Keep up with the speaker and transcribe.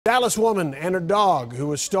Dallas woman and her dog, who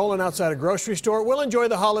was stolen outside a grocery store, will enjoy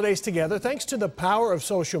the holidays together thanks to the power of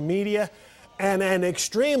social media and an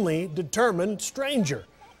extremely determined stranger.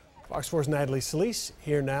 Fox 4's Natalie Solis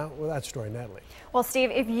here now with that story. Natalie. Well, Steve,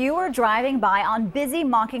 if you were driving by on busy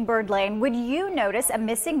Mockingbird Lane, would you notice a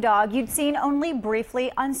missing dog you'd seen only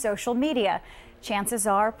briefly on social media? Chances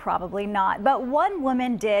are probably not, but one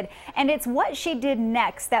woman did, and it's what she did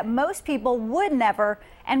next that most people would never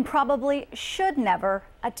and probably should never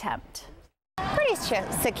attempt. Pretty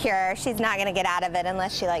secure. She's not going to get out of it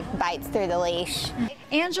unless she bites through the leash.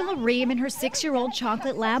 Angela Ream and her 6-year-old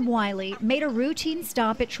chocolate lab Wiley made a routine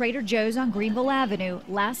stop at Trader Joe's on Greenville Avenue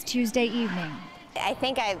last Tuesday evening. I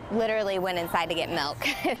think I literally went inside to get milk.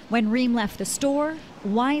 When Ream left the store,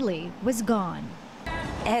 Wiley was gone.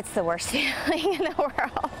 It's the worst feeling in the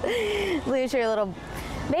world. Lose your little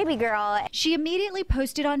baby girl. She immediately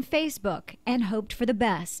posted on Facebook and hoped for the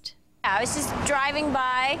best. I was just driving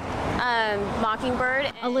by Mockingbird.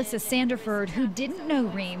 Alyssa Sanderford, who didn't know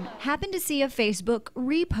Ream, happened to see a Facebook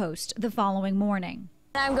repost the following morning.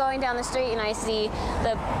 I'm going down the street and I see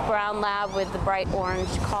the brown lab with the bright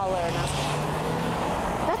orange collar, and I was like,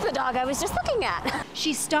 that's the dog I was just looking at.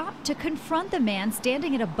 She stopped to confront the man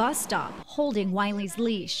standing at a bus stop holding Wiley's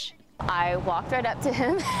leash. I walked right up to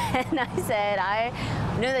him and I said, I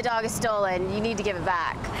know the dog is stolen, you need to give it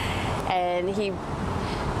back. And he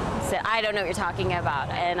said, I don't know what you're talking about.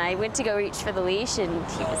 And I went to go reach for the leash and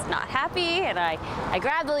he was not happy, and I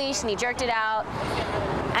grabbed the leash and he jerked it out.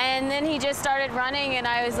 And then he just started running and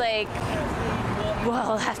I was like,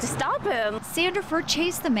 well, I'll have to stop him. Sanderford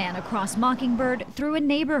chased the man across Mockingbird through a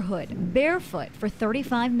neighborhood, barefoot, for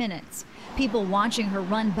 35 minutes. People watching her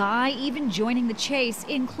run by, even joining the chase,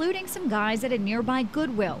 including some guys at a nearby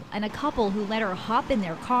Goodwill and a couple who let her hop in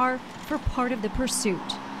their car for part of the pursuit.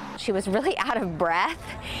 She was really out of breath,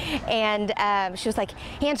 and she was like,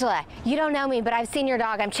 Angela, you don't know me, but I've seen your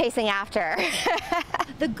dog. I'm chasing after.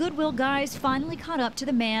 The Goodwill guys finally caught up to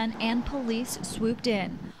the man and police swooped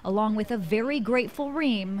in, along with a very grateful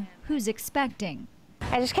Ream who's expecting.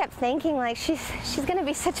 I just kept thinking, she's going to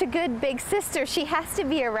be such a good big sister. She has to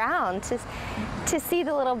be around to see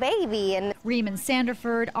the little baby. And Ream and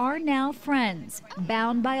Sanderford are now friends,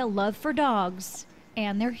 bound by a love for dogs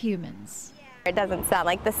and their humans. It doesn't sound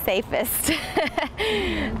like the safest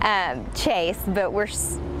chase, but we're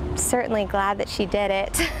certainly glad that she did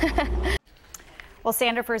it. Well,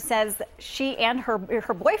 Sanderford says she and her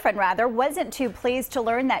boyfriend, rather, wasn't too pleased to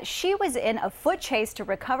learn that she was in a foot chase to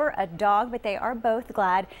recover a dog, but they are both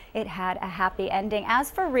glad it had a happy ending.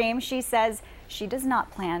 As for Ream, she says she does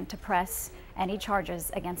not plan to press any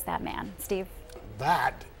charges against that man. Steve?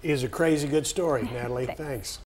 That is a crazy good story, Natalie. Thanks.